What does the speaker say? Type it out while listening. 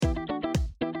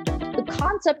The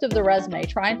concept of the resume,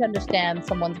 trying to understand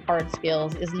someone's hard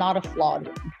skills, is not a flawed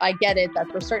one. I get it that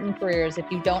for certain careers, if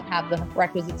you don't have the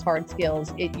requisite hard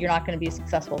skills, you're not going to be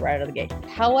successful right out of the gate.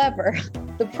 However,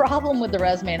 the problem with the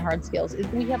resume and hard skills is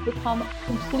we have become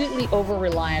completely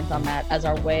over-reliant on that as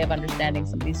our way of understanding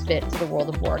somebody's fit to the world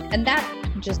of work. And that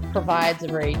just provides a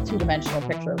very two-dimensional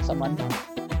picture of someone.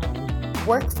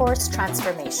 Workforce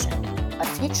transformation, a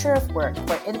future of work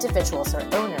where individuals are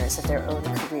owners of their own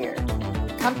career.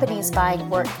 Companies buying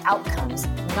work outcomes,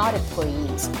 not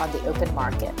employees, on the open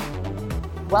market.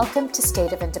 Welcome to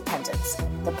State of Independence,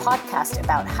 the podcast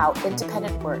about how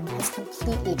independent work has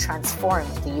completely transformed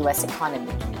the U.S.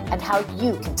 economy and how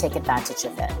you can take advantage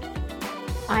of it.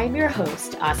 I'm your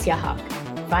host, Asya Haq,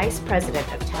 Vice President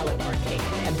of Talent Marketing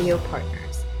at MBO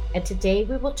Partners, and today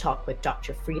we will talk with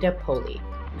Dr. Frida Polli,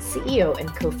 CEO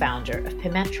and co-founder of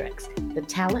Pimetrics, the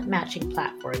talent matching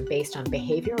platform based on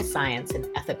behavioral science and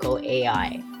ethical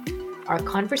AI. Our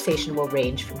conversation will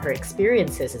range from her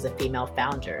experiences as a female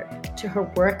founder to her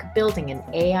work building an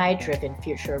AI-driven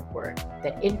future of work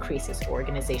that increases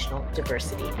organizational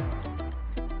diversity.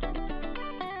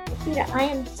 Frida, I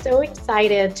am so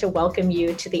excited to welcome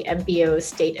you to the MBO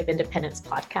State of Independence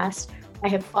podcast. I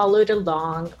have followed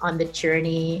along on the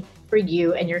journey for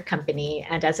you and your company.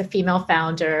 And as a female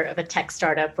founder of a tech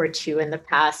startup or two in the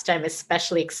past, I'm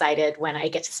especially excited when I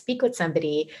get to speak with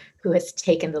somebody who has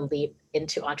taken the leap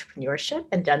into entrepreneurship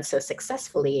and done so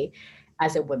successfully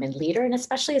as a woman leader and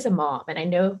especially as a mom. And I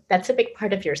know that's a big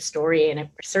part of your story. And I'm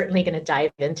certainly going to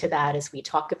dive into that as we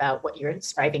talk about what you're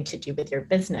striving to do with your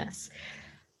business.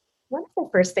 One of the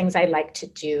first things I like to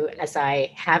do as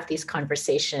I have these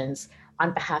conversations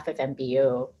on behalf of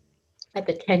MBO at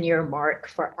the 10-year mark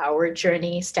for our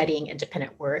journey studying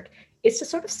independent work is to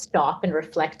sort of stop and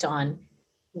reflect on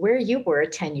where you were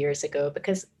 10 years ago,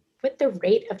 because with the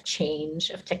rate of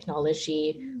change of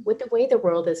technology, with the way the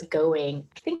world is going,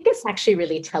 I think it's actually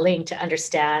really telling to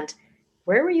understand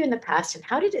where were you in the past and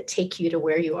how did it take you to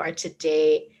where you are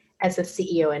today as a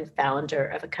CEO and founder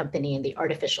of a company in the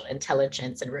artificial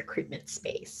intelligence and recruitment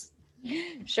space?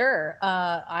 Sure.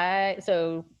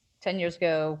 10 years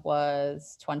ago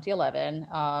was 2011.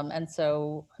 And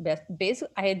so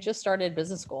basically I had just started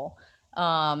business school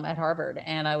at Harvard,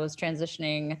 and I was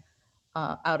transitioning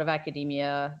out of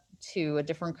academia to a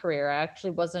different career. I actually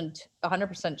wasn't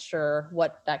 100% sure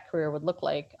what that career would look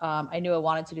like. I knew I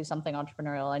wanted to do something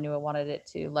entrepreneurial. I knew I wanted it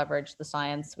to leverage the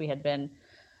science we had been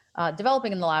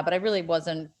developing in the lab, but I really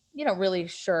wasn't really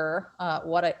sure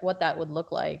what that would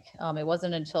look like. It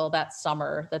wasn't until that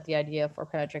summer that the idea for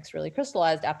Pimetrics really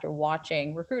crystallized after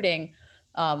watching recruiting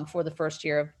for the first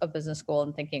year of business school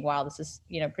and thinking, wow, this is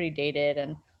pretty dated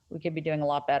and we could be doing a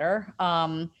lot better.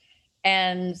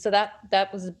 And so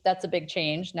that's a big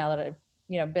change now that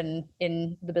I've been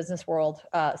in the business world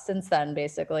since then,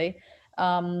 basically.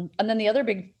 And then the other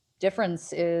big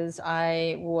difference is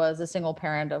I was a single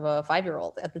parent of a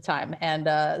 5-year-old at the time, and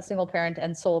a single parent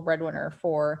and sole breadwinner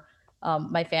for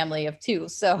my family of 2.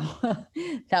 So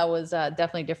that was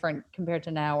definitely different compared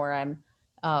to now, where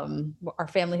our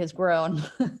family has grown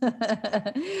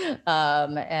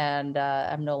and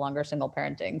I'm no longer single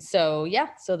parenting. So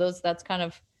that's kind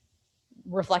of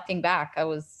reflecting back. It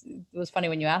was funny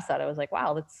when you asked that. I was like,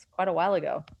 wow, that's quite a while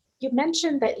ago. You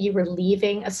mentioned that you were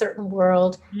leaving a certain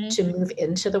world to move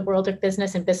into the world of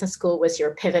business, and business school was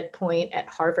your pivot point at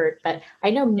Harvard. But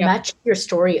I know much of your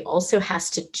story also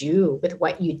has to do with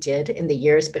what you did in the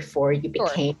years before you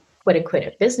became, quote unquote,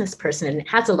 a business person. And it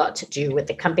has a lot to do with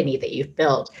the company that you've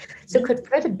built. So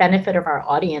for the benefit of our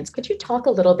audience, could you talk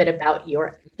a little bit about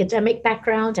your academic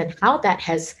background and how that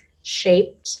has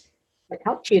shaped and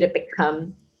helped you to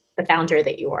become the founder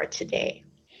that you are today?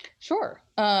 Sure.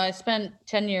 I spent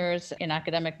 10 years in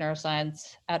academic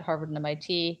neuroscience at Harvard and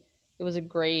MIT. It was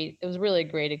really a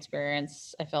great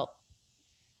experience. I felt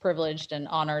privileged and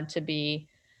honored to be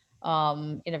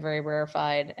in a very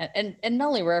rarefied and not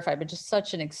only rarefied, but just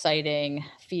such an exciting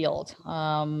field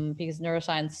because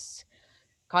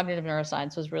cognitive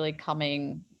neuroscience was really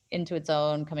coming into its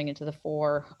own, coming into the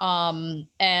fore.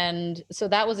 And so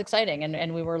that was exciting.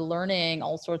 And we were learning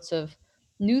all sorts of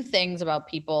new things about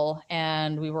people.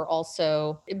 And we were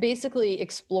also basically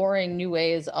exploring new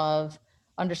ways of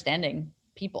understanding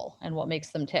people and what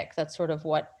makes them tick. That's sort of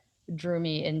what drew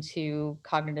me into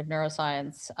cognitive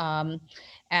neuroscience.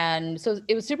 And so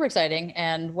it was super exciting.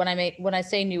 And when I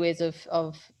say new ways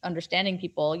of understanding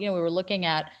people, we were looking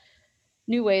at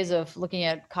new ways of looking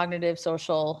at cognitive,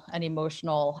 social, and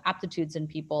emotional aptitudes in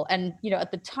people. And, at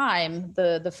the time,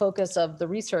 the focus of the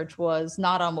research was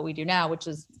not on what we do now, which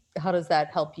is how does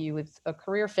that help you with a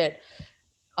career fit?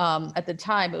 At the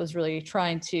time, it was really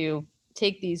trying to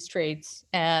take these traits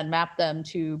and map them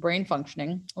to brain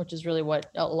functioning, which is really what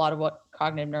a lot of what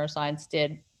cognitive neuroscience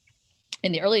did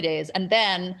in the early days. And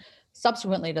then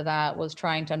subsequently to that was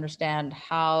trying to understand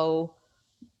how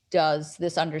does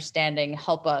this understanding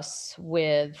help us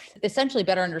with essentially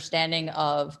better understanding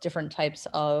of different types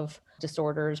of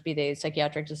disorders, be they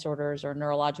psychiatric disorders or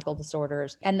neurological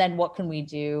disorders, and then what can we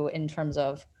do in terms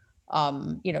of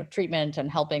treatment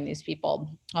and helping these people.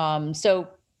 So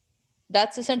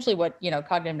that's essentially what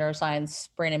cognitive neuroscience,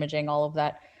 brain imaging, all of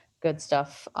that good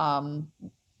stuff.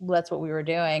 That's what we were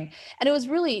doing, and it was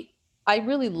I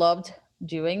really loved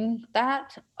doing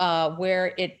that.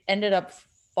 Where it ended up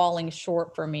falling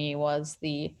short for me was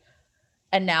the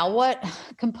and now what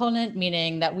component,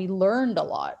 meaning that we learned a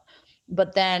lot,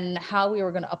 but then how we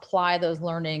were going to apply those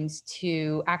learnings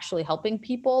to actually helping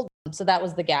people. So that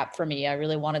was the gap for me. I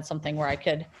really wanted something where I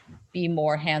could be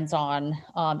more hands-on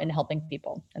in helping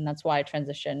people. And that's why I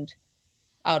transitioned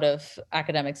out of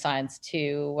academic science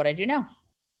to what I do now.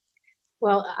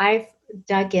 Well, I've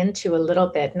dug into a little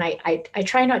bit, and I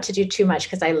try not to do too much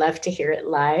because I love to hear it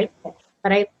live,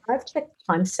 but I loved the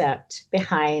concept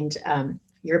behind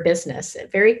your business, a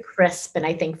very crisp and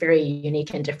I think very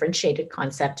unique and differentiated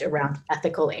concept around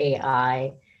ethical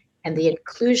AI and the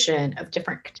inclusion of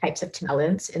different types of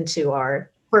talents into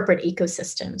our corporate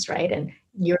ecosystems, right? And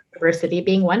your university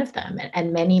being one of them,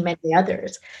 and many, many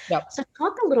others. Yep. So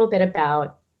talk a little bit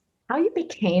about how you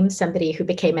became somebody who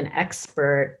became an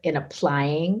expert in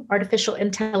applying artificial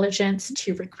intelligence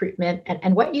to recruitment,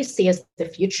 and what you see as the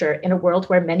future in a world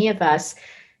where many of us,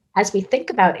 as we think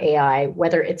about AI,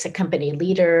 whether it's a company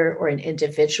leader or an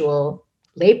individual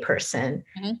layperson,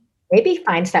 maybe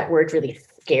finds that word really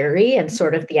scary and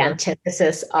sort of the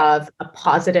antithesis of a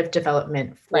positive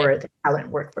development for the talent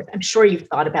workforce. I'm sure you've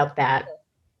thought about that.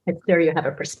 It's clear you have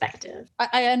a perspective.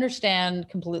 I understand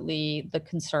completely the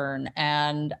concern,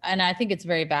 and I think it's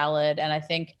very valid. And I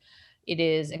think it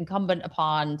is incumbent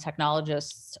upon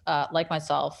technologists like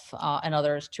myself and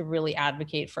others to really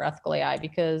advocate for ethical AI,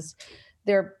 because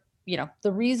the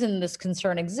reason this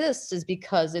concern exists is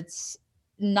because it's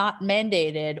not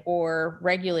mandated or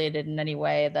regulated in any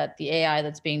way that the AI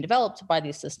that's being developed by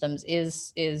these systems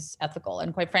is ethical.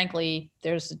 And quite frankly,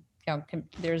 there's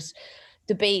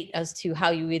debate as to how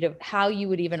you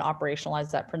would even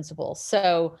operationalize that principle.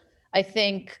 So I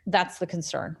think that's the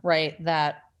concern, right?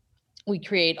 That we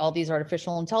create all these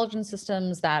artificial intelligence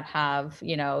systems that have,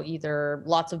 either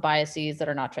lots of biases that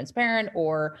are not transparent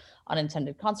or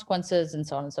unintended consequences and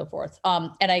so on and so forth.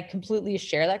 And I completely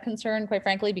share that concern, quite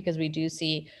frankly, because we do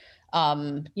see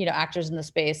actors in the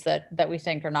space that we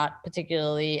think are not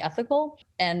particularly ethical,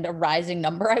 and a rising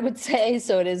number, I would say.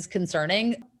 So it is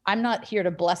concerning. I'm not here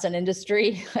to bless an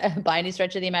industry by any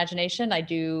stretch of the imagination. I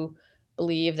do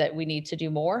believe that we need to do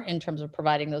more in terms of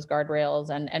providing those guardrails,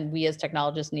 and we as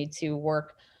technologists need to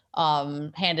work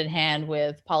hand in hand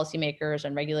with policymakers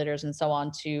and regulators and so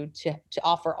on to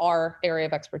offer our area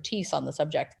of expertise on the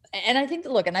subject. And I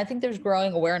think there's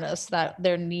growing awareness that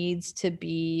there needs to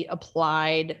be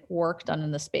applied work done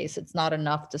in the space. It's not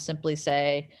enough to simply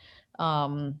say,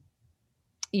 I'm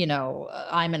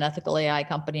an ethical AI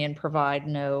company and provide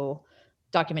no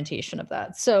documentation of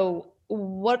that. So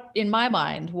in my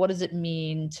mind, what does it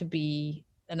mean to be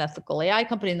an ethical AI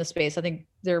company in the space? I think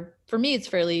for me, it's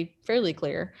fairly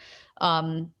clear.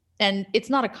 And it's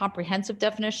not a comprehensive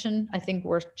definition. I think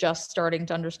we're just starting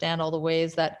to understand all the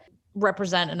ways that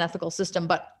represent an ethical system,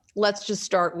 but let's just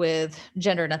start with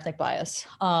gender and ethnic bias.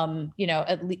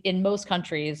 In most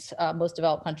countries, most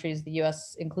developed countries, the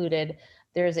US included,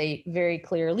 there's a very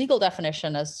clear legal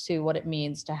definition as to what it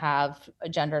means to have a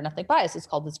gender and ethnic bias. It's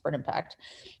called disparate impact.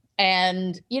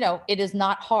 And, it is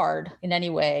not hard in any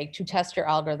way to test your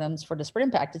algorithms for disparate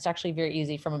impact. It's actually very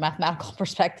easy from a mathematical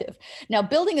perspective. Now,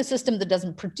 building a system that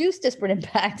doesn't produce disparate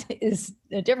impact is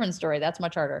a different story. That's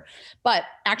much harder. But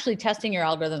actually testing your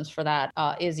algorithms for that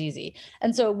is easy.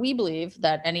 And so we believe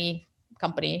that any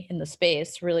company in the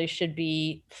space really should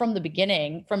be, from the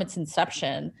beginning, from its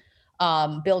inception,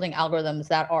 building algorithms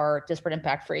that are disparate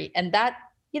impact free. And that,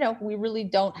 we really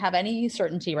don't have any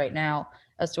certainty right now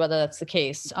as to whether that's the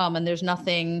case. And there's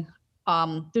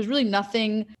really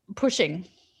nothing pushing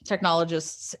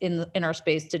technologists in our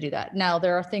space to do that. Now,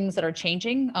 there are things that are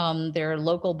changing. There are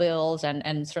local bills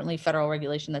and certainly federal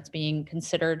regulation that's being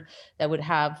considered that would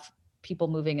have people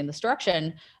moving in this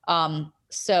direction.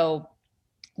 So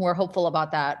we're hopeful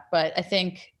about that. But I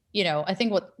think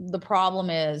what the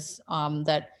problem is,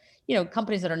 that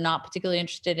companies that are not particularly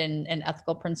interested in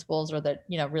ethical principles, or that,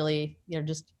 really,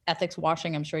 just ethics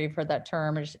washing. I'm sure you've heard that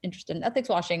term, or just interested in ethics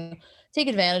washing, take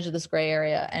advantage of this gray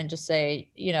area and just say,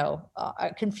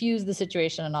 confuse the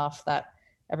situation enough that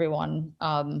everyone,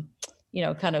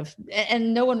 kind of,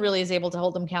 and no one really is able to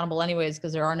hold them accountable anyways,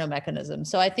 because there are no mechanisms.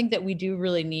 So I think that we do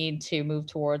really need to move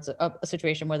towards a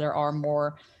situation where there are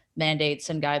more mandates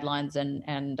and guidelines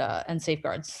and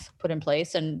safeguards put in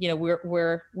place. And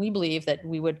we believe that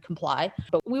we would comply,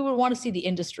 but we would want to see the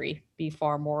industry be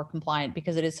far more compliant,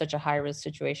 because it is such a high risk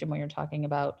situation when you're talking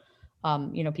about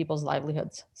people's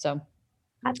livelihoods. So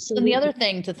Absolutely. And the other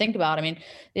thing to think about,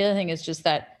 the other thing is just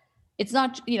that it's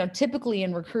not, typically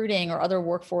in recruiting or other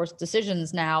workforce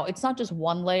decisions now, it's not just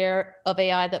one layer of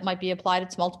AI that might be applied,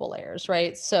 it's multiple layers,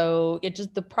 right? So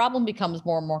the problem becomes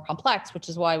more and more complex, which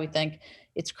is why we think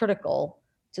it's critical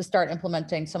to start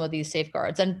implementing some of these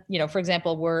safeguards. And, for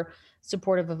example, we're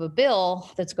supportive of a bill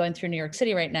that's going through New York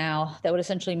City right now that would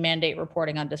essentially mandate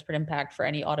reporting on disparate impact for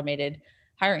any automated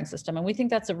hiring system. And we think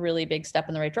that's a really big step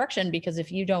in the right direction, because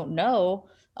if you don't know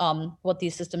what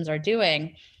these systems are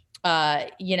doing,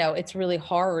 it's really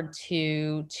hard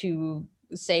to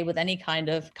say with any kind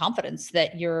of confidence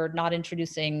that you're not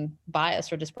introducing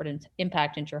bias or disparate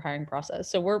impact into your hiring process.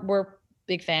 So we're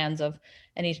big fans of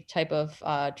any type of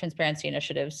transparency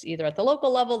initiatives, either at the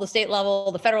local level, the state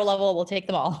level, the federal level. We'll take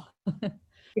them all.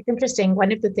 It's interesting.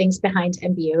 One of the things behind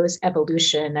MBO's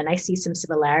evolution, and I see some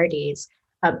similarities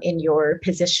in your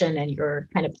position and your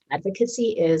kind of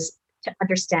advocacy, is to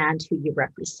understand who you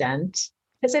represent.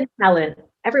 Because in talent,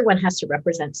 everyone has to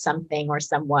represent something or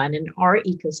someone. In our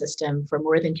ecosystem, for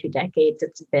more than 2 decades,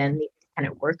 it's been the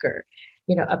independent worker,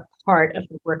 a part of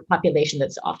the work population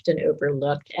that's often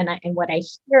overlooked. And what I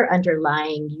hear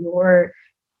underlying your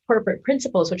corporate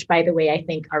principles, which, by the way, I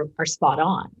think are spot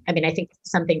on. I think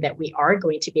it's something that we are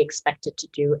going to be expected to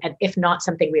do, and if not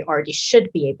something we already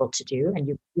should be able to do. And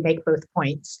you make both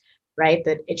points, right?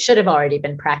 That it should have already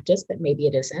been practiced, but maybe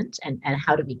it isn't. And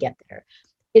how do we get there?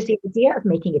 Is the idea of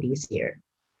making it easier.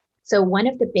 So one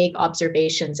of the big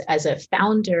observations as a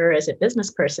founder, as a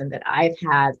business person, that I've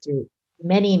had through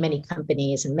many, many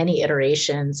companies and many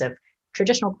iterations of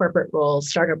traditional corporate roles,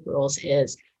 startup roles,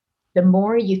 is the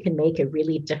more you can make a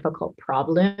really difficult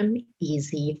problem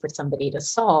easy for somebody to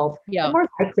solve, the more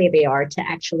likely they are to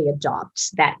actually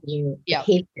adopt that new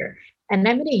behavior. And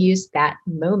I'm going to use that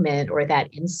moment or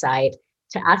that insight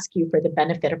to ask you, for the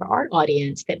benefit of our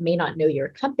audience that may not know your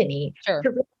company, to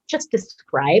really just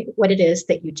describe what it is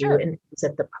that you do in terms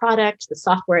of the product, the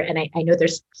software. And I know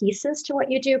there's pieces to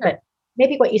what you do, but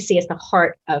maybe what you see as the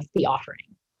heart of the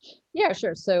offering. Yeah,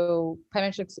 sure. So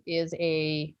Pymetrics is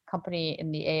a company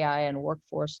in the AI and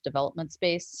workforce development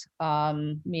space,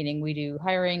 meaning we do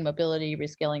hiring, mobility,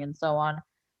 reskilling, and so on.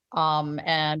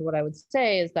 And what I would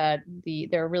say is that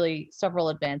there are really several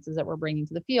advances that we're bringing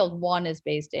to the field. One is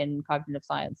based in cognitive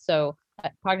science. So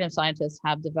cognitive scientists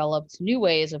have developed new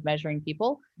ways of measuring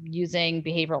people using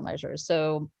behavioral measures.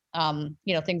 So,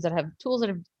 tools that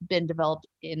have been developed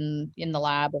in the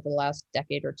lab over the last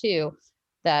decade or two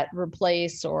that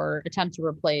replace or attempt to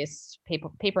replace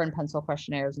paper and pencil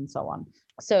questionnaires and so on.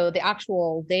 So the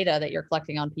actual data that you're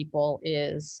collecting on people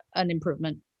is an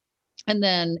improvement. And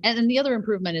then the other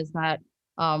improvement is that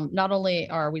not only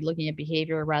are we looking at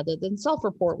behavior rather than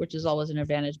self-report, which is always an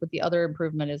advantage, but the other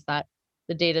improvement is that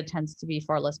the data tends to be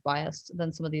far less biased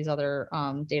than some of these other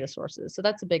data sources. So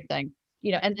that's a big thing.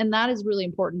 And that is really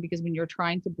important, because when you're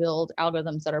trying to build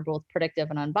algorithms that are both predictive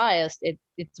and unbiased,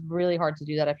 it's really hard to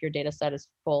do that if your data set is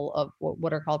full of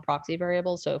what are called proxy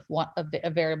variables. So if a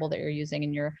variable that you're using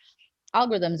in your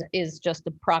algorithms is just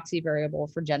a proxy variable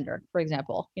for gender, for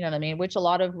example, which a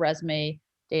lot of resume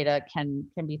data can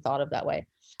be thought of that way.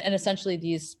 And essentially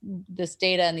this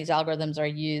data and these algorithms are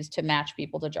used to match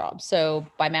people to jobs. So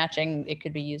by matching, it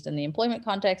could be used in the employment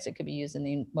context, it could be used in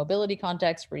the mobility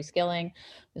context, reskilling.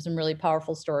 There's some really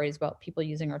powerful stories about people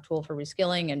using our tool for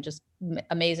reskilling and just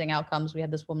amazing outcomes. We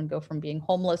had this woman go from being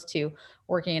homeless to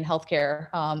working in healthcare.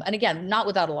 And again, not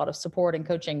without a lot of support and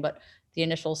coaching, but the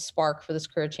initial spark for this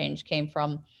career change came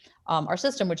from our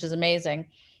system, which is amazing.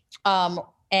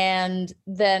 And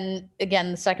then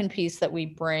again, the second piece that we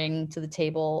bring to the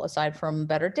table, aside from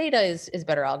better data, is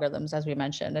better algorithms, as we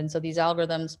mentioned. And so these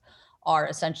algorithms are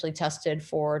essentially tested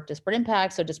for disparate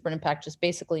impact. So disparate impact just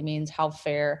basically means how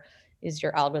fair is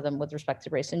your algorithm with respect to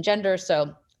race and gender.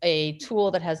 So a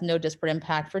tool that has no disparate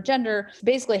impact for gender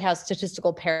basically has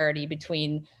statistical parity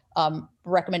between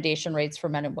recommendation rates for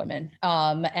men and women,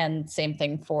 and same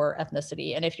thing for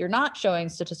ethnicity. And if you're not showing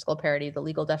statistical parity, the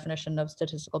legal definition of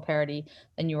statistical parity,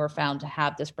 then you are found to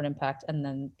have disparate impact, and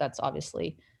then that's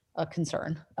obviously a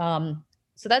concern.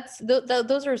 So that's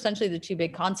those are essentially the two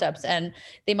big concepts, and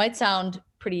they might sound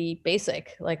pretty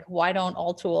basic. Like, why don't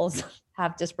all tools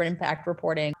have disparate impact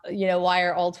reporting? Why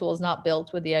are all tools not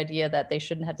built with the idea that they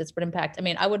shouldn't have disparate impact? I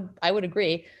mean, I would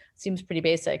agree. Seems pretty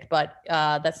basic, but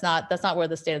that's not where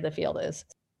the state of the field is.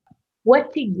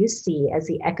 What do you see as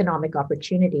the economic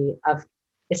opportunity of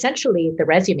essentially the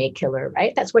resume killer,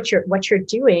 right? That's what you're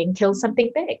doing, kills something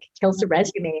big, kills the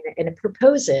resume, and it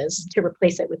proposes to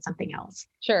replace it with something else.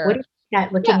 Sure. What is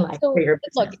that looking like for your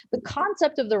business? Look, the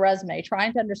concept of the resume,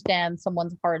 trying to understand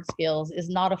someone's hard skills, is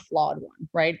not a flawed one,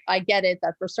 right? I get it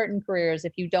that for certain careers,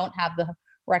 if you don't have the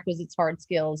requisite hard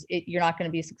skills, you're not going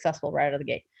to be successful right out of the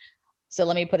gate. So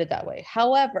let me put it that way.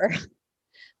 However,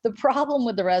 the problem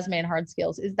with the resume and hard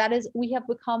skills is we have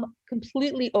become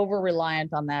completely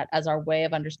over-reliant on that as our way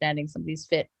of understanding somebody's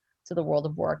fit to the world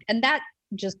of work. And that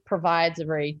just provides a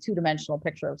very two-dimensional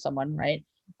picture of someone, right?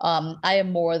 I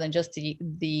am more than just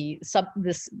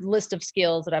this list of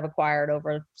skills that I've acquired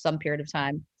over some period of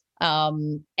time.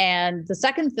 And the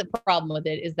second problem with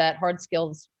it is that hard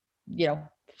skills,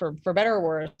 for better or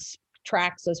worse,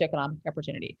 track socioeconomic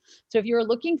opportunity. So if you're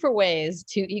looking for ways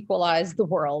to equalize the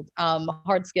world,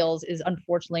 hard skills is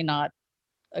unfortunately not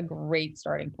a great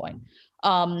starting point.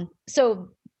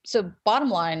 So bottom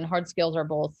line, hard skills are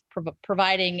both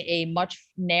providing a much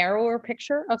narrower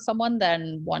picture of someone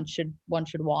than one should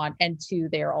want, and two,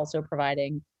 they are also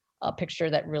providing a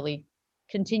picture that really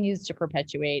continues to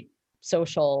perpetuate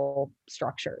social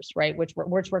structures, right? Which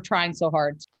we're trying so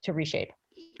hard to reshape.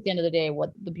 At the end of the day,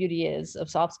 what the beauty is of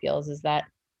soft skills is that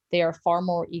they are far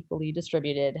more equally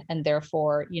distributed, and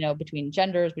therefore, between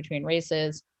genders, between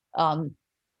races,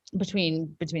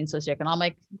 between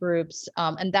socioeconomic groups,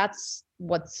 and that's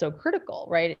what's so critical,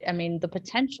 right? I mean, the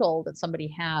potential that somebody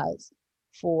has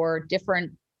for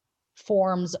different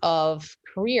forms of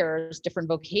careers, different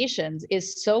vocations,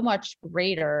 is so much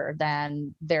greater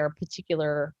than their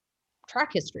particular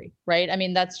track history, right? I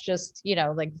mean, that's just,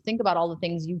 think about all the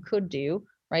things you could do,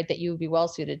 right, that you would be well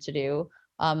suited to do,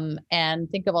 and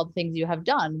think of all the things you have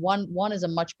done. One is a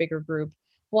much bigger group.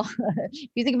 Well, if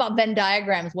you think about Venn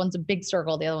diagrams, one's a big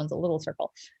circle, the other one's a little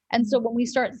circle. And so when we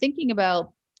start thinking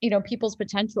about, people's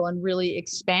potential and really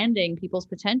expanding people's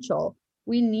potential,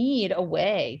 we need a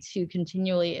way to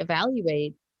continually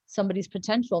evaluate somebody's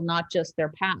potential, not just their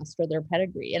past or their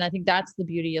pedigree. And I think that's the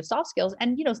beauty of soft skills.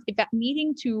 And, if that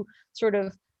needing to sort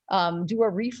of do a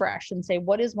refresh and say,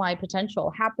 what is my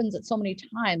potential, happens at so many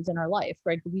times in our life,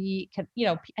 right? We can,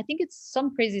 I think it's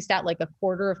some crazy stat, like a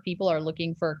quarter of people are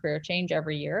looking for a career change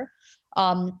every year.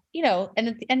 And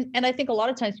I think a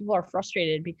lot of times people are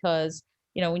frustrated because,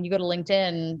 when you go to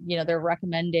LinkedIn, they're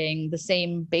recommending the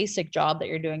same basic job that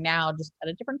you're doing now, just at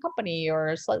a different company or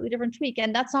a slightly different tweak.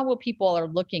 And that's not what people are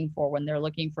looking for when they're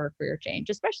looking for a career change,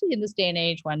 especially in this day and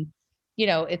age when,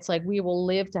 it's like we will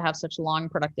live to have such long,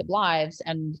 productive lives.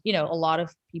 And, a lot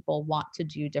of people want to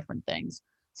do different things.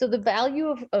 So the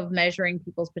value of measuring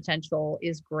people's potential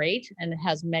is great, and it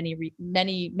has many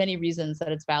reasons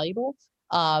that it's valuable.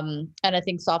 And I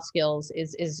think soft skills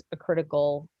is a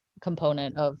critical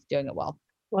component of doing it well.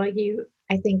 Well, you,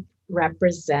 I think,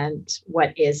 represent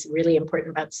what is really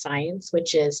important about science,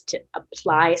 which is to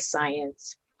apply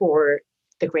science for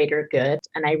the greater good.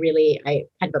 And I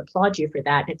kind of applaud you for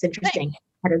that. It's interesting.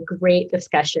 I had a great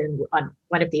discussion on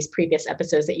one of these previous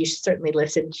episodes that you should certainly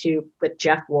listen to with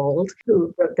Jeff Wold,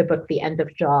 who wrote the book, The End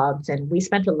of Jobs. And we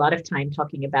spent a lot of time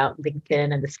talking about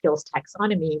LinkedIn and the skills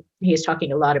taxonomy. He's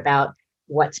talking a lot about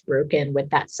what's broken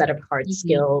with that set of hard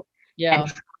skills. Yeah.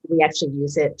 And we actually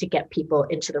use it to get people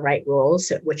into the right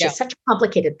roles, which is such a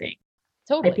complicated thing.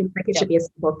 Totally. I feel like it should be a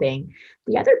simple thing.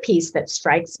 The other piece that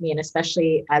strikes me, and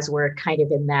especially as we're kind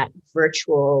of in that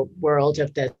virtual world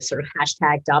of the sort of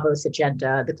hashtag Davos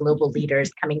agenda, the global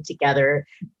leaders coming together,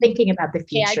 thinking about the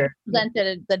future. Yeah, I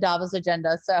presented the Davos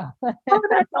agenda, so. Oh,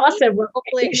 that's awesome. Well,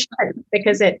 hopefully you should,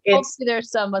 because it's hopefully there's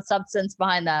some substance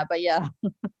behind that, but yeah.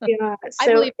 Yeah,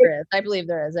 so I believe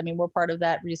there is. I mean, we're part of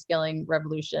that reskilling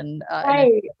revolution.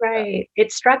 Right.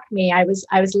 It struck me. I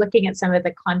was looking at some of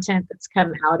the content that's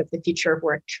come out of the Future of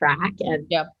Work track, and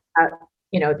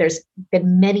there's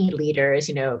been many leaders,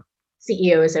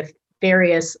 CEOs of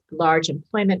various large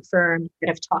employment firms that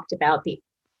have talked about the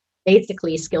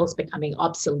basically skills becoming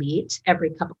obsolete every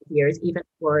couple of years, even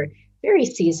for very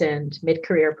seasoned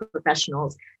mid-career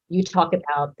professionals. You talk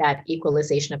about that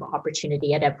equalization of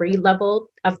opportunity at every level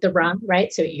of the rung,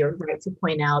 right? So you're right to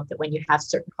point out that when you have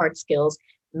certain hard skills,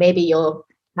 maybe you'll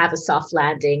have a soft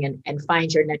landing and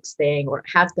find your next thing, or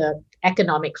have the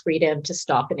economic freedom to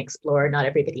stop and explore. Not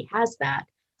everybody has that.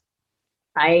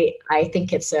 I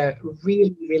think it's a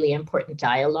really, really important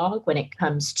dialogue when it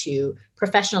comes to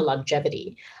professional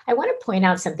longevity. I want to point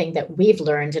out something that we've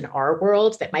learned in our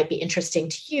world that might be interesting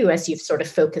to you as you've sort of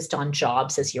focused on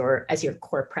jobs as your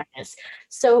core premise.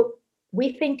 So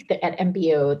we think that at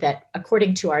MBO that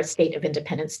according to our State of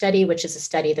Independence study, which is a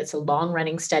study that's a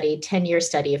long-running study, 10-year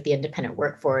study of the independent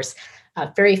workforce,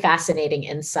 very fascinating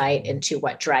insight into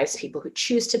what drives people who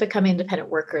choose to become independent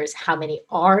workers, how many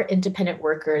are independent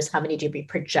workers, how many do we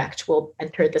project will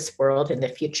enter this world in the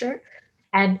future.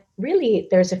 And really,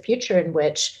 there's a future in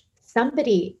which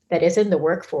somebody that is in the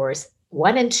workforce,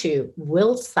 1 and 2,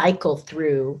 will cycle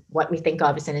through what we think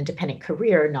of as an independent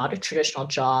career, not a traditional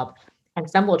job. And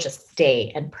some will just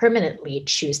stay and permanently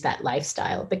choose that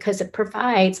lifestyle because it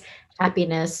provides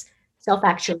happiness, self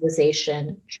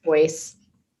actualization, choice,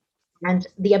 and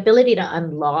the ability to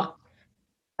unlock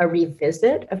a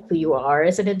revisit of who you are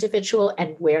as an individual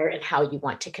and where and how you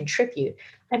want to contribute.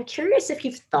 I'm curious if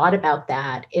you've thought about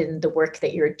that in the work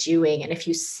that you're doing, and if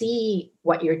you see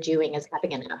what you're doing as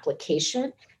having an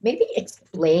application, maybe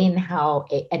explain how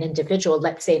an individual,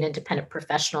 let's say an independent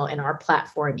professional in our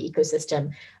platform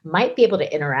ecosystem, might be able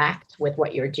to interact with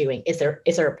what you're doing. Is there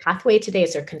a pathway today?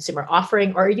 Is there a consumer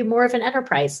offering, or are you more of an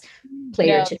enterprise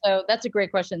player No, today? so that's a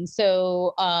great question.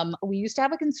 So we used to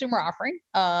have a consumer offering,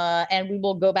 and we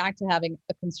will go back to having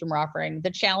a consumer offering.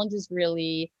 The challenge is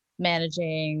really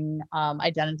managing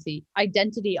identity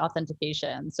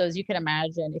authentication. So as you can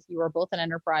imagine, if you are both an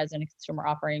enterprise and a consumer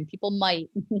offering, people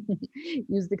might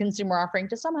use the consumer offering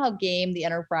to somehow game the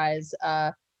enterprise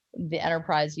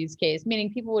use case.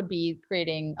 Meaning, people would be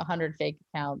creating 100 fake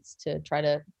accounts to try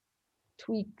to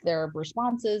tweak their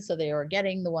responses so they are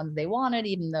getting the ones they wanted,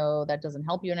 even though that doesn't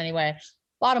help you in any way.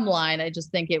 Bottom line, I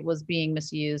just think it was being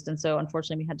misused. And so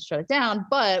unfortunately we had to shut it down,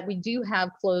 but we do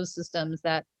have closed systems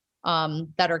that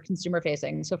are consumer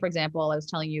facing. So for example, I was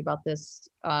telling you about this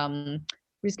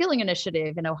reskilling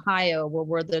initiative in Ohio where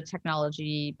we're the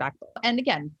technology backbone. And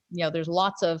again, there's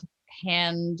lots of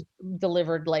hand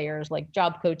delivered layers like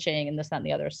job coaching and this, that, and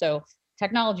the other. So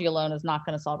technology alone is not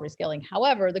going to solve reskilling.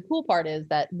 However, the cool part is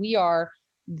that we are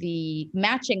the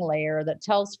matching layer that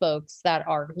tells folks that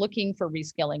are looking for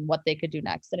reskilling what they could do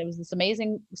next. And it was this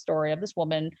amazing story of this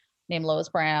woman named Lois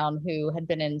Brown who had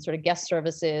been in sort of guest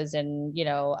services and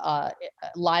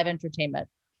live entertainment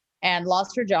and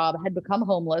lost her job, had become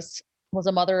homeless, was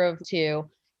a mother of two,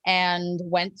 and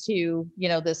went to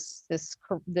this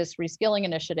reskilling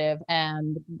initiative.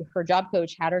 And her job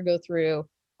coach had her go through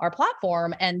our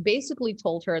platform and basically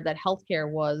told her that healthcare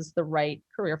was the right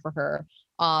career for her,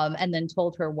 and then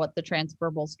told her what the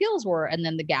transferable skills were and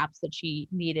then the gaps that she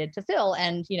needed to fill.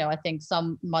 And I think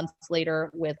some months later,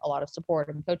 with a lot of support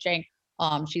and coaching,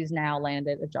 she's now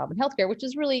landed a job in healthcare, which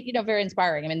is really very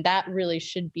inspiring. I mean,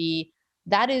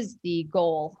 that is the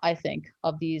goal, I think,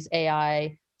 of these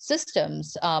AI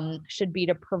systems, should be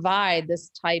to provide this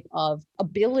type of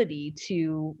ability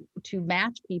to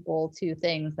match people to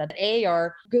things that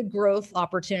are good growth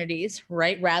opportunities,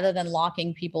 right, rather than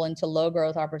locking people into low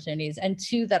growth opportunities, and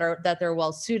two, that they're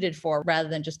well suited for, rather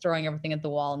than just throwing everything at the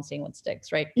wall and seeing what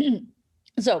sticks, right?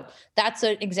 So that's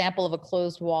an example of a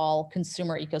closed wall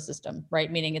consumer ecosystem,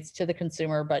 right? Meaning it's to the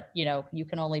consumer, but you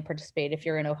can only participate if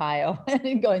you're in Ohio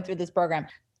and going through this program.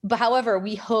 But however,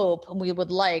 we hope and we would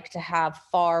like to have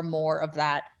far more of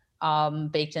that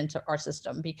baked into our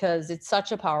system, because it's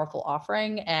such a powerful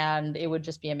offering, and it would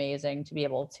just be amazing to be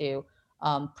able to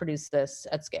produce this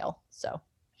at scale. So,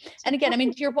 and again, I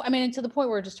mean, to your point, to the point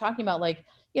we're just talking about, like,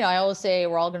 I always say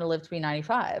we're all going to live to be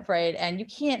 95, right? And you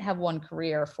can't have one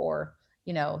career for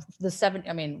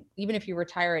even if you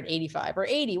retire at 85 or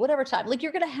 80, whatever time, like,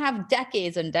 you're going to have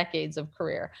decades and decades of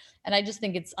career. And I just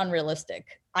think it's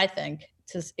unrealistic, I think,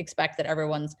 to expect that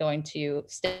everyone's going to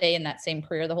stay in that same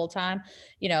career the whole time,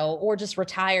 or just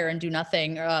retire and do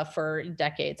nothing for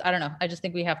decades. I don't know. I just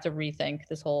think we have to rethink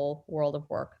this whole world of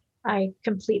work. I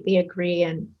completely agree.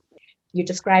 And you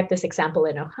described this example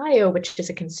in Ohio, which is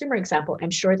a consumer example. I'm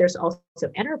sure there's also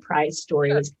enterprise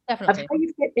stories of how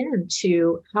you fit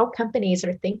into how companies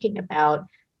are thinking about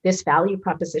this value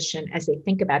proposition as they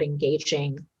think about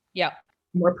engaging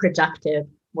more productive,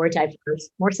 more diverse,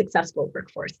 more successful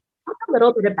workforce. Talk a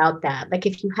little bit about that. Like,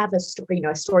 if you have a story,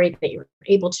 a story that you're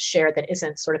able to share that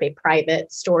isn't sort of a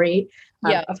private story.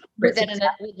 Within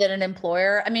an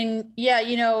employer.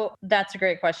 That's a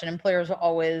great question. Employers are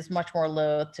always much more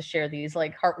loath to share these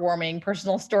like heartwarming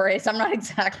personal stories. I'm not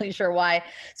exactly sure why.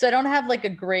 So I don't have like a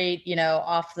great,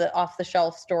 off the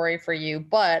shelf story for you,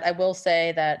 but I will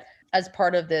say that as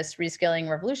part of this Reskilling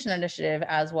Revolution initiative,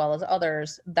 as well as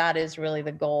others, that is really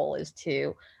the goal, is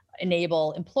to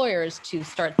enable employers to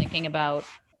start thinking about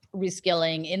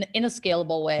reskilling in a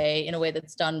scalable way, in a way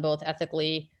that's done both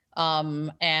ethically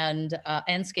and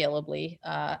scalably.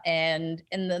 And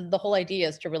the whole idea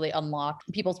is to really unlock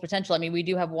people's potential. I mean, we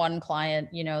do have one client,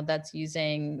 that's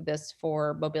using this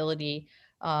for mobility.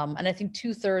 And I think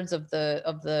 2/3 of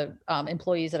the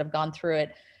employees that have gone through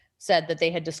it said that they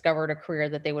had discovered a career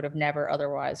that they would have never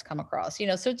otherwise come across.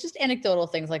 So just anecdotal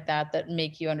things like that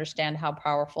make you understand how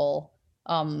powerful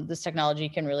this technology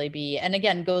can really be. And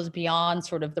again, goes beyond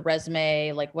sort of the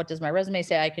resume, like what does my resume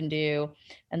say I can do,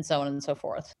 and so on and so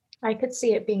forth. I could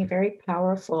see it being very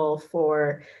powerful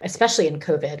for, especially in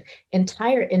COVID,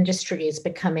 entire industries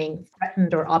becoming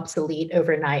threatened or obsolete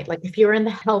overnight. Like if you're in the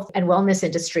health and wellness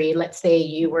industry, let's say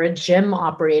you were a gym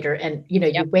operator and you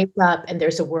wake up and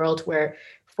there's a world where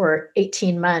for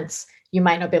 18 months, you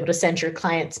might not be able to send your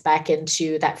clients back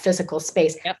into that physical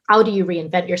space. Yep. How do you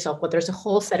reinvent yourself? Well, there's a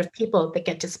whole set of people that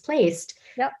get displaced,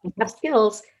 Yep. have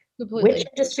skills. Completely. Which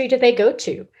industry do they go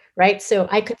to, right? So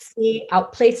I could see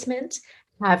outplacement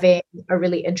having a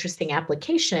really interesting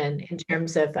application in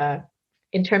terms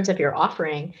of your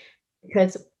offering,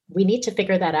 because we need to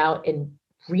figure that out in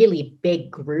really big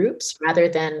groups rather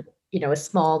than a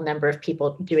small number of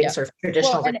people doing sort of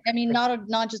traditional. Well, and I mean,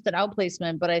 not just an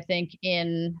outplacement, but I think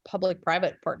in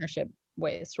public-private partnership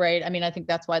ways, right? I mean, I think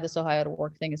that's why this Ohio to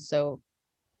Work thing is so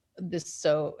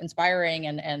inspiring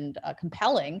and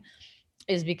compelling,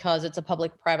 is because it's a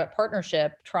public-private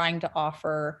partnership trying to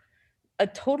offer a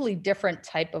totally different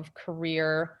type of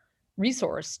career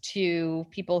resource to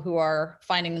people who are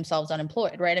finding themselves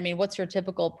unemployed, right? I mean, what's your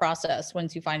typical process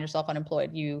once you find yourself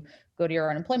unemployed? You go to your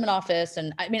unemployment office.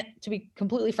 And I mean, to be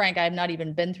completely frank, I've not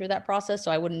even been through that process, so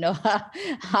I wouldn't know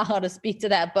how to speak to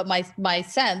that. But my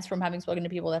sense from having spoken to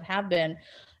people that have been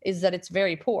is that it's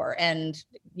very poor. And,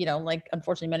 like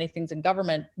unfortunately many things in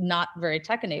government, not very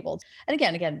tech enabled. And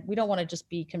again, we don't want to just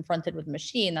be confronted with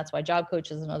machine. That's why job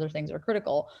coaches and other things are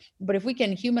critical. But if we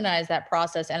can humanize that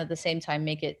process and at the same time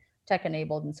make it tech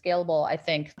enabled and scalable, I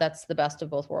think that's the best of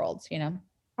both worlds,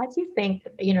 How do you think,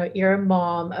 you're a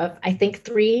mom of, I think,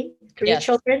 three Yes.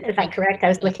 children. Is that correct? I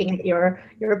was looking at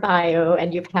your bio,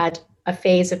 and you've had a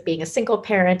phase of being a single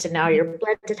parent, and now you're a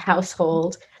blended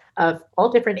household of all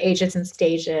different ages and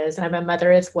stages. And I'm a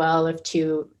mother as well of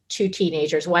two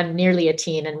teenagers, one nearly a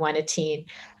teen and one a teen.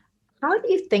 How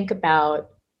do you think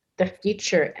about the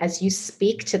future as you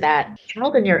speak to that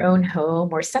child in your own home,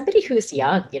 or somebody who's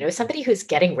young, somebody who's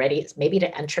getting ready maybe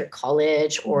to enter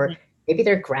college, or maybe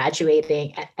they're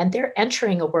graduating and they're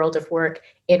entering a world of work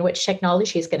in which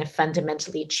technology is going to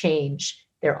fundamentally change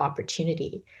their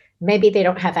opportunity? Maybe they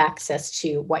don't have access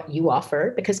to what you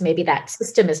offer because maybe that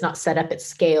system is not set up at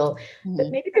scale,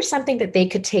 but maybe there's something that they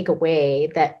could take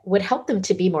away that would help them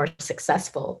to be more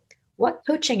successful. What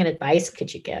coaching and advice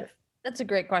could you give? That's a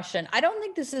great question. I don't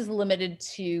think this is limited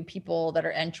to people that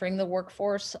are entering the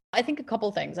workforce. I think a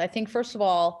couple things. I think, first of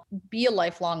all, be a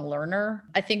lifelong learner.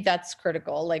 I think that's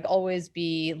critical. Like always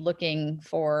be looking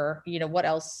for,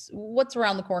 what's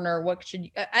around the corner,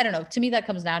 I don't know. To me, that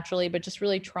comes naturally, but just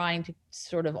really trying to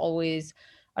sort of always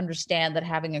understand that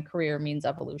having a career means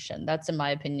evolution. That's, in my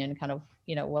opinion, kind of,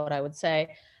 what I would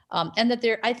say. And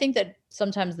that I think that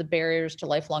sometimes the barriers to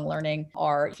lifelong learning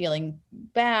are feeling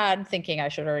bad, thinking I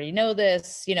should already know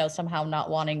this, somehow not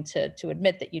wanting to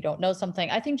admit that you don't know something.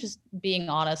 I think just being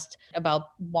honest about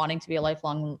wanting to be a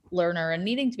lifelong learner and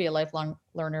needing to be a lifelong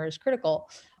learner is critical.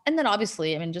 And then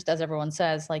obviously, I mean, just as everyone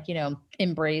says,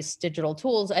 embrace digital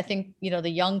tools. I think, the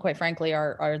young, quite frankly,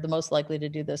 are the most likely to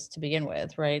do this to begin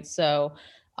with, right? So,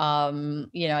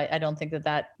 I don't think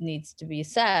that needs to be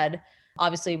said.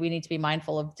 Obviously, we need to be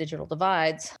mindful of digital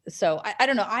divides. So I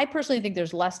don't know. I personally think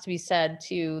there's less to be said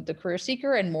to the career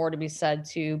seeker and more to be said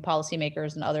to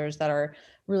policymakers and others that are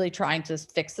really trying to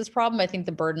fix this problem. I think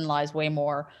the burden lies way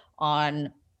more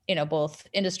on, both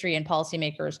industry and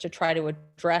policymakers to try to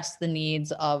address the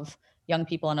needs of young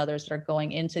people and others that are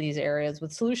going into these areas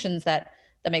with solutions that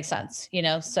make sense,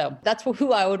 So that's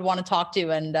who I would want to talk to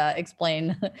and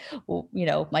explain,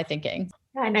 my thinking.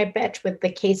 And I bet with the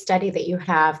case study that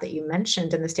you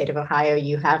mentioned in the state of Ohio,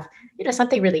 you have,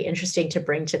 something really interesting to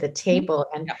bring to the table.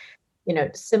 And,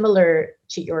 similar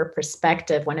to your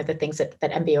perspective, one of the things that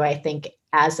MBO, I think,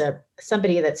 as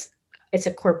somebody it's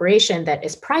a corporation that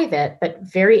is private, but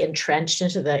very entrenched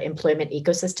into the employment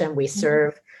ecosystem. We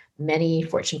serve many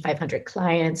Fortune 500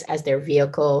 clients as their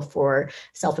vehicle for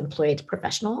self-employed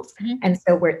professionals. And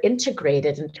so we're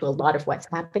integrated into a lot of what's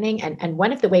happening. And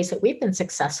one of the ways that we've been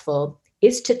successful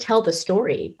is to tell the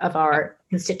story of our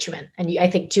constituent. And you, I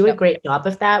think, do a great job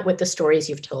of that with the stories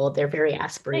you've told. They're very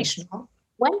aspirational. Thanks.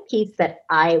 One piece that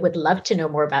I would love to know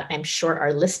more about, and I'm sure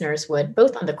our listeners would,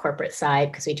 both on the corporate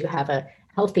side, because we do have a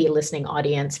healthy listening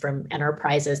audience from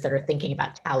enterprises that are thinking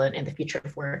about talent and the future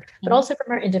of work, but Mhm. also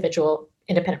from our individual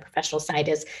independent professional side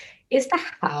is the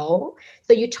how.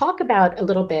 So you talk about a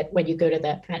little bit when you go to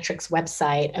the Metrics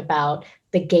website about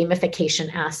the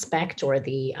gamification aspect or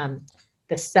the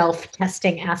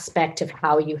self-testing aspect of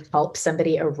how you help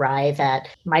somebody arrive at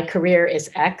my career is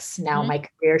X, now Mhm. my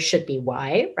career should be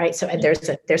Y, right? So and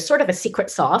Mhm. there's sort of a secret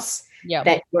sauce Yep.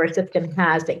 that your system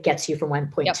has that gets you from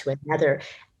one point Yep. to another.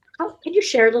 How can you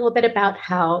share a little bit about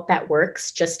how that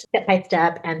works, just step by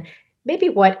step, and maybe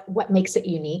what makes it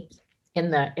unique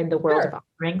in the world of Sure.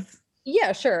 offerings?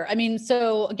 Yeah, sure. I mean,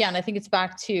 so again, I think it's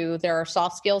back to there are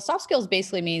soft skills. Soft skills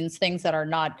basically means things that are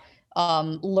not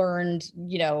learned,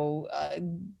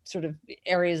 sort of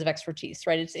areas of expertise,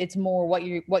 right? It's more what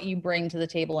you bring to the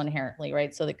table inherently,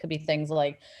 right? So that could be things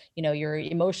like, your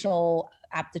emotional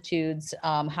aptitudes,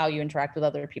 how you interact with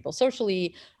other people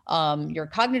socially, your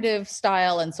cognitive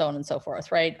style, and so on and so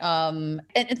forth, right? And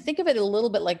think of it a little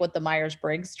bit like what the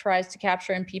Myers-Briggs tries to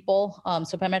capture in people.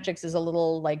 So Pymetrics is a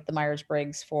little like the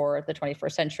Myers-Briggs for the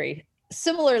 21st century,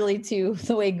 similarly to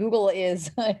the way Google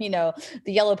is, the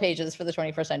yellow pages for the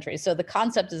 21st century. So the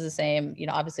concept is the same.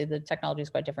 Obviously the technology is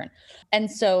quite different. And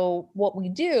so what we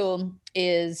do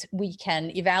is we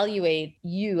can evaluate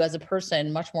you as a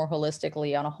person much more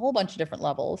holistically on a whole bunch of different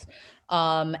levels,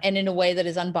 and in a way that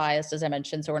is unbiased, as I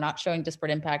mentioned. So we're not showing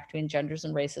disparate impact between genders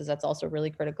and races. That's also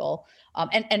really critical.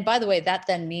 And by the way, that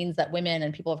then means that women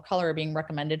and people of color are being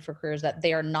recommended for careers that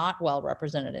they are not well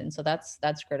represented in. So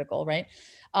that's critical, right?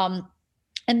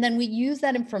 And then we use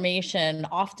that information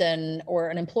often, or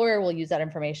an employer will use that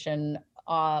information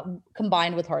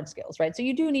combined with hard skills, right? So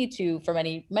you do need to, for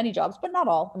many jobs, but not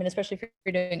all. I mean, especially if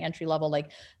you're doing entry level,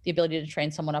 like the ability to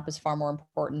train someone up is far more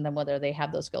important than whether they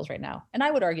have those skills right now. And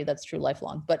I would argue that's true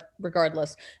lifelong. But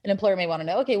regardless, an employer may want to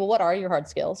know, okay, well, what are your hard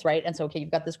skills, right? And so, okay,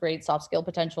 you've got this great soft skill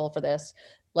potential for this.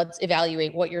 Let's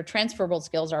evaluate what your transferable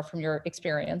skills are from your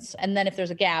experience, and then if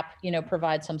there's a gap,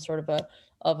 provide some sort of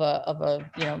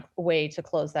a way to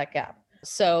close that gap.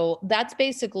 So that's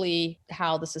basically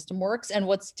how the system works. And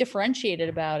what's differentiated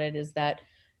about it is that,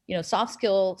 soft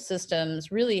skill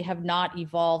systems really have not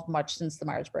evolved much since the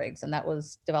Myers-Briggs, and that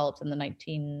was developed in the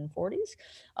 1940s.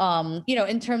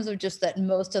 In terms of just that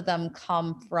most of them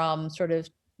come from sort of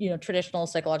traditional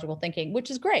psychological thinking, which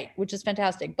is great, which is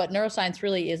fantastic. But neuroscience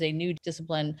really is a new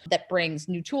discipline that brings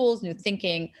new tools, new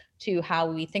thinking to how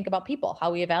we think about people,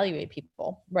 how we evaluate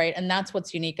people, right? And that's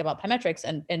what's unique about Pymetrics,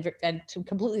 and to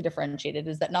completely differentiate it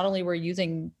is that not only we're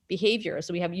using behavior,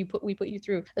 so we put you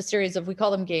through a series of, we call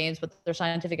them games, but they're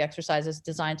scientific exercises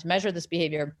designed to measure this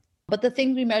behavior. But the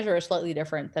things we measure are slightly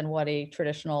different than what a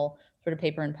traditional sort of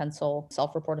paper and pencil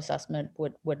self-report assessment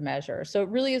would measure. So it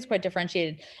really is quite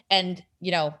differentiated. And,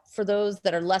 for those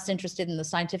that are less interested in the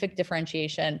scientific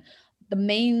differentiation, the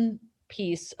main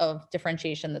piece of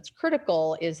differentiation that's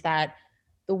critical is that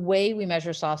the way we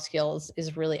measure soft skills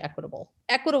is really equitable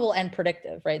and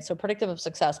predictive, right? So predictive of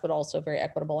success, but also very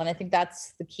equitable. And I think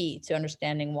that's the key to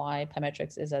understanding why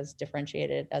Pymetrics is as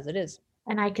differentiated as it is.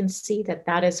 And I can see that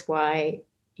that is why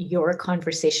your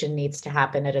conversation needs to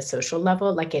happen at a social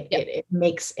level. Like Yep. it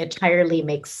makes entirely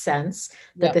makes sense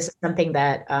that Yep. this is something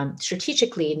that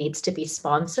strategically needs to be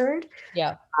sponsored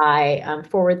Yeah. by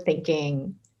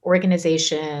forward-thinking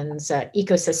organizations,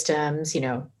 ecosystems,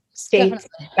 states,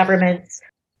 Definitely. governments.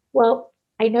 Well,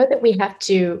 I know that we have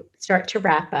to start to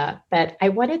wrap up, but I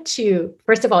wanted to,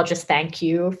 first of all, just thank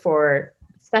you for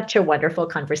such a wonderful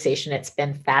conversation. It's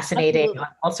been fascinating Absolutely. on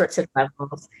all sorts of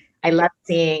levels. I love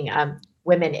seeing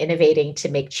women innovating to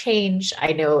make change.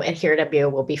 I know at here at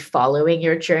MBO we'll be following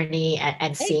your journey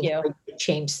and Thank seeing you. how you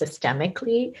change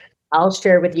systemically. I'll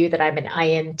share with you that I'm an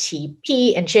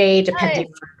INTP and J, depending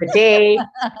Nice. on the day.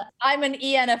 I'm an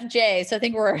ENFJ, so I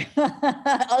think we're,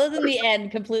 other than the N,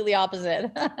 completely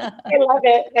opposite. I love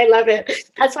it. I love it.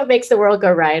 That's what makes the world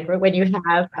go round, when you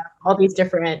have all these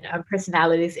different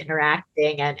personalities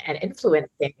interacting and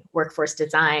influencing workforce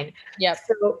design. Yep.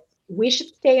 So we should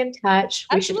stay in touch.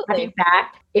 We should have you Absolutely.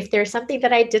 back. If there's something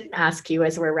that I didn't ask you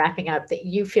as we're wrapping up that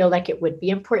you feel like it would be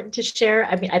important to share,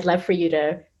 I mean, I'd love for you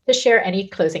to share any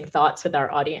closing thoughts with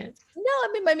our audience. No, I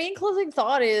mean, my main closing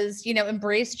thought is,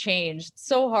 embrace change. It's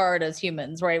so hard as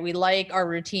humans, right? We like our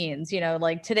routines,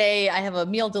 like today I have a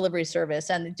meal delivery service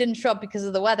and it didn't show up because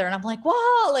of the weather. And I'm like,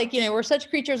 wow, like, we're such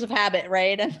creatures of habit,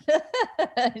 right? And,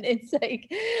 and it's like,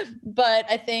 but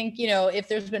I think, if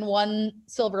there's been one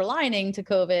silver lining to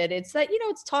COVID, it's that,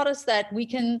 it's taught us that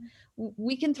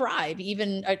we can thrive.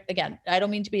 Even again, I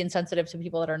don't mean to be insensitive to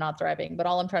people that are not thriving, but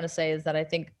all I'm trying to say is that I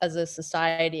think as a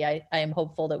society, I am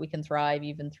hopeful that we can thrive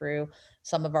even through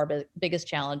some of our biggest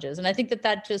challenges. And I think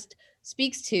that just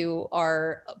speaks to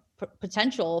our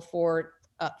potential for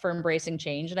embracing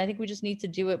change. And I think we just need to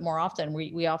do it more often.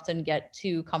 We often get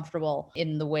too comfortable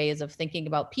in the ways of thinking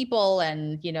about people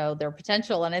and, their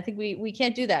potential. And I think we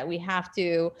can't do that. We have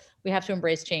to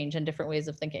embrace change and different ways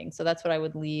of thinking. So that's what I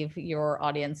would leave your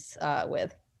audience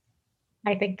with.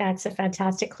 I think that's a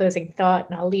fantastic closing thought.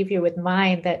 And I'll leave you with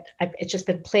mine that it's just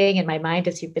been playing in my mind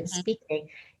as you've been speaking.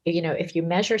 If you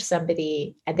measure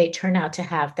somebody and they turn out to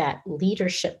have that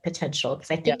leadership potential,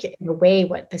 because I think in a way,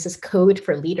 this is code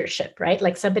for leadership, right?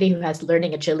 Like somebody who has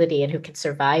learning agility and who can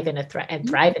survive in and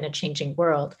thrive in a changing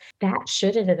world, that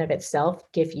should in and of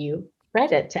itself give you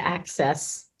credit to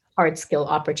access hard skill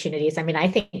opportunities. I mean, I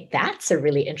think that's a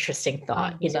really interesting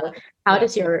thought. How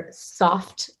does your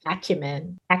soft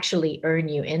acumen actually earn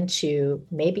you into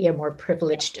maybe a more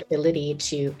privileged ability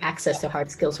to access the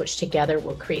hard skills, which together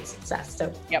will create success?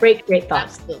 So great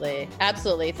thoughts.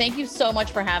 Absolutely. Thank you so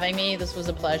much for having me. This was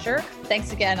a pleasure.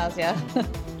 Thanks again, Asya.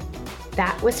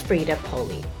 That was Frida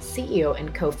Poli, CEO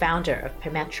and co-founder of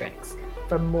Pymetrics.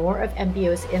 For more of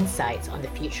MBO's insights on the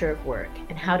future of work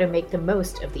and how to make the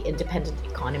most of the independent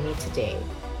economy today,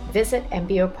 visit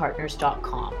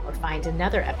mbopartners.com or find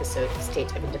another episode of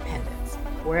State of Independence,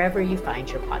 wherever you find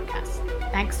your podcasts.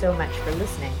 Thanks so much for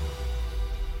listening.